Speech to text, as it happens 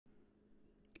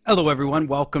Hello, everyone.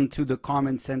 Welcome to the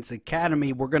Common Sense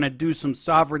Academy. We're going to do some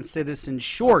sovereign citizen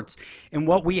shorts. And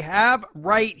what we have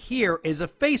right here is a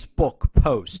Facebook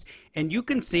post. And you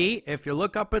can see, if you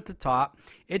look up at the top,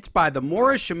 it's by the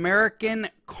Moorish American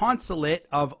Consulate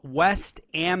of West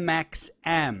Amex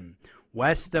M.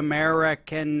 West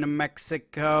American,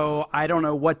 Mexico. I don't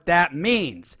know what that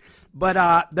means.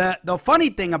 But the funny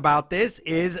thing about this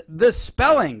is the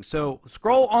spelling. So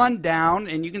scroll on down,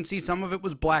 and you can see some of it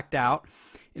was blacked out.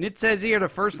 And it says here, the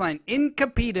first line, in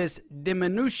capitis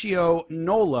diminutio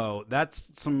nolo, that's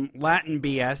some Latin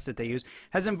BS that they use,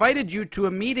 has invited you to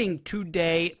a meeting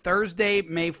today, Thursday,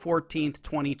 May 14th,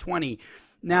 2020.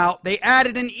 Now, they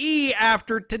added an E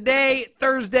after today,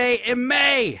 Thursday, and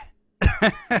May.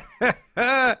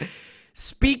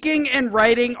 Speaking and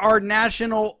writing our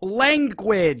national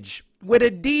language, with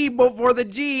a D before the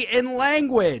G in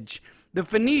language. The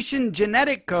Phoenician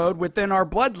genetic code within our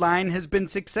bloodline has been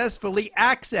successfully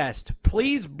accessed.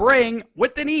 Please bring,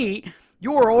 with an E,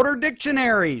 your older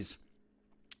dictionaries.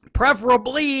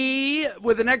 Preferably,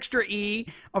 with an extra E,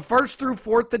 a 1st through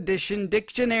 4th edition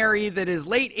dictionary that is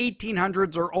late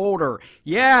 1800s or older.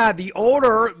 Yeah, the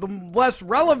older, the less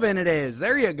relevant it is.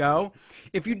 There you go.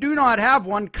 If you do not have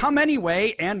one, come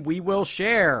anyway, and we will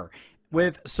share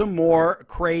with some more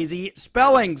crazy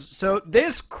spellings. So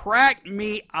this cracked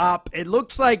me up. It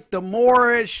looks like the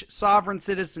Moorish sovereign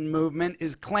citizen movement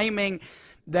is claiming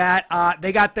that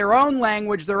they got their own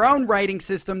language, their own writing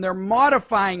system. They're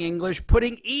modifying English,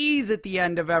 putting E's at the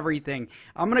end of everything.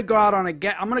 I'm gonna go out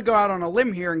on a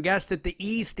limb here and guess that the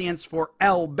E stands for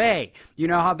El Bay. You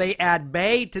know how they add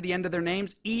Bay to the end of their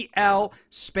names? E-L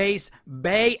space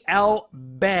Bay, El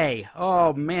Bay.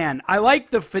 Oh man, I like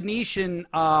the Phoenician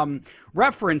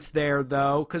reference there,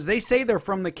 though, because they say they're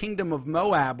from the kingdom of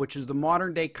Moab, which is the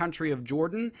modern-day country of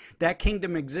Jordan. That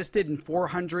kingdom existed in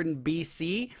 400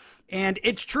 BC, and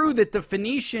it's true that the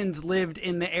Phoenicians lived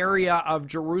in the area of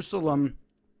Jerusalem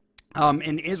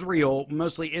in Israel,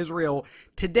 mostly Israel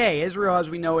today. Israel, as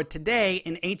we know it today,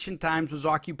 in ancient times was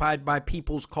occupied by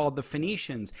peoples called the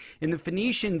Phoenicians. And the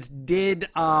Phoenicians did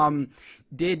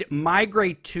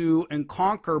migrate to and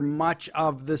conquer much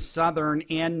of the southern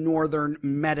and northern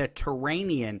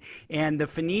Mediterranean. And the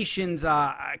Phoenicians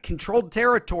controlled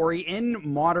territory in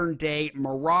modern-day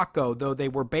Morocco, though they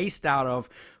were based out of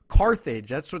Carthage.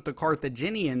 That's what the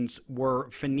Carthaginians were,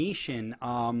 Phoenician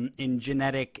in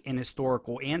genetic and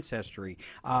historical ancestry.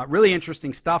 Really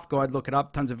interesting stuff. Go ahead, look it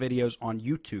up. Tons of videos on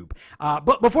YouTube.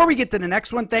 But before we get to the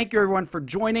next one, thank you everyone for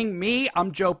joining me.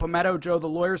 I'm Joe Palmetto, Joe the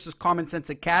Lawyer. This is Common Sense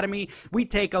Academy. We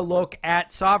take a look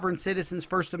at sovereign citizens,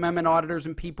 First Amendment auditors,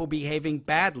 and people behaving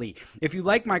badly. If you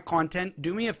like my content,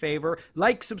 do me a favor,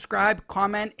 like, subscribe,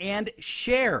 comment, and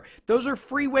share. Those are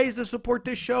free ways to support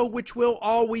this show, which will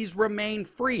always remain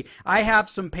free. I have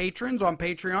some patrons on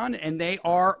Patreon, and they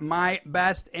are my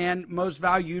best and most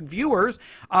valued viewers.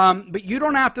 But you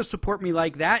don't have to support me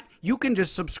like that. You can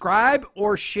just subscribe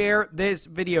or share this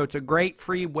video. It's a great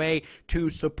free way to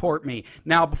support me.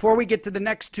 Now, before we get to the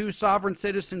next two sovereign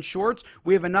citizen shorts,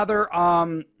 we have another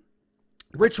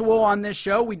ritual on this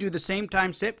show. We do the same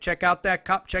time sip. Check out that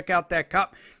cup. Check out that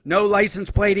cup. No license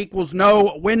plate equals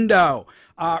no window.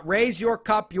 Raise your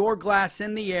cup, your glass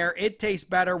in the air. It tastes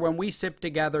better when we sip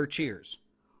together. Cheers.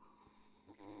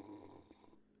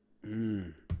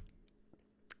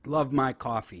 Love my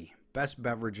coffee. Best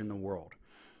beverage in the world.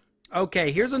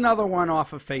 Okay, here's another one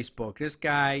off of Facebook. This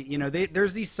guy, you know,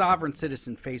 there's these sovereign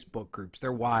citizen Facebook groups.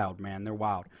 They're wild, man. They're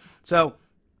wild. So,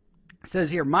 it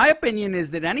says here, my opinion is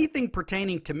that anything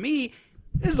pertaining to me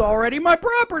is already my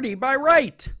property by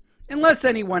right. Unless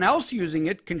anyone else using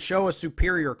it can show a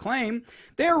superior claim,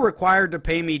 they are required to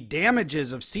pay me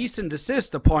damages of cease and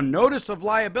desist upon notice of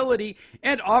liability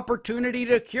and opportunity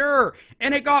to cure.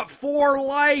 And it got 4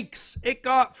 likes. It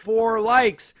got 4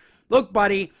 likes. Look,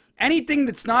 buddy, anything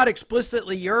that's not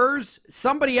explicitly yours,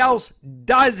 somebody else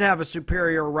does have a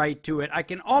superior right to it. I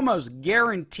can almost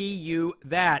guarantee you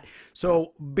that.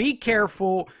 So be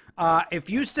careful. If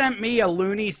you sent me a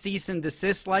loony cease and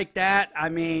desist like that, I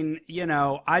mean, you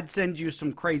know, I'd send you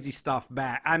some crazy stuff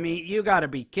back. I mean, you got to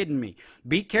be kidding me.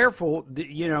 Be careful.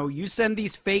 You know, you send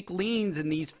these fake liens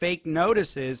and these fake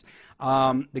notices.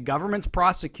 The government's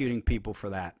prosecuting people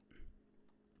for that.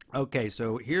 Okay,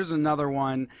 so here's another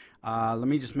one. Let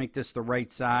me just make this the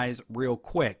right size real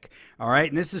quick. All right,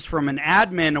 and this is from an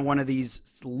admin of one of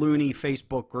these loony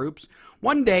Facebook groups.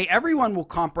 One day, everyone will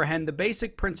comprehend the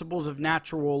basic principles of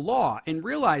natural law and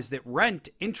realize that rent,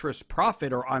 interest,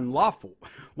 profit are unlawful.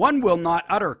 One will not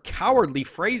utter cowardly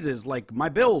phrases like my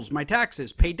bills, my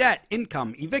taxes, pay debt,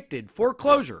 income, evicted,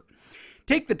 foreclosure.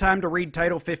 Take the time to read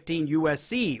Title 15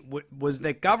 USC,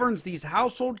 that governs these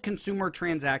household consumer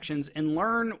transactions, and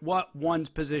learn what one's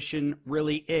position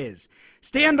really is.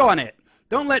 Stand on it.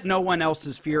 Don't let no one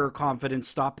else's fear or confidence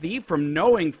stop thee from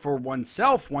knowing for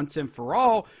oneself once and for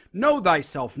all. Know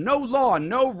thyself. No law,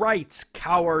 no rights.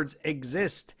 Cowards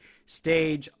exist.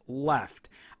 Stage left.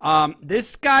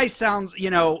 This guy sounds,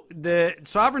 the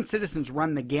sovereign citizens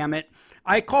run the gamut.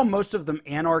 I call most of them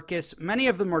anarchists. Many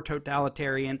of them are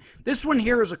totalitarian. This one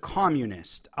here is a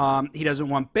communist. He doesn't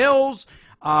want bills.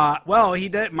 He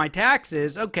did my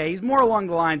taxes. Okay, he's more along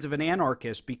the lines of an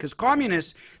anarchist, because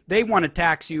communists, they want to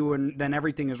tax you and then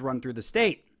everything is run through the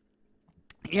state.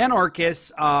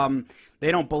 Anarchists,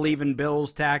 they don't believe in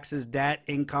bills, taxes, debt,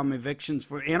 income, evictions.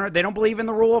 They don't believe in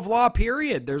the rule of law,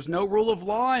 period. There's no rule of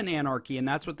law in anarchy, and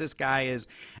that's what this guy is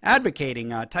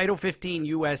advocating. Title 15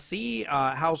 USC,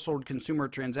 household consumer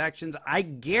transactions. I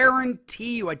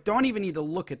guarantee you, I don't even need to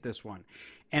look at this one,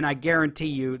 and I guarantee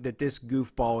you that this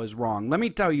goofball is wrong. Let me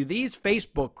tell you, these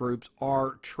Facebook groups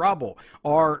are trouble.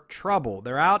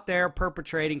 They're out there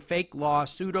perpetrating fake law,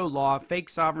 pseudo law, fake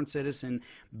sovereign citizen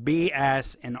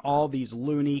BS, and all these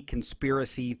loony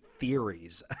conspiracy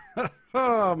theories.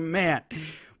 Oh, man.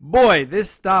 Boy, this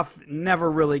stuff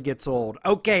never really gets old.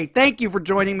 Okay, thank you for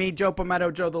joining me, Joe Palmetto,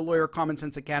 Joe the Lawyer, Common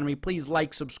Sense Academy. Please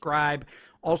like, subscribe.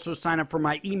 Also sign up for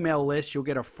my email list. You'll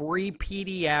get a free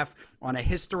PDF on a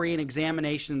history and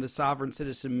examination of the sovereign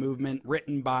citizen movement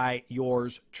written by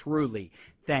yours truly.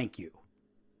 Thank you.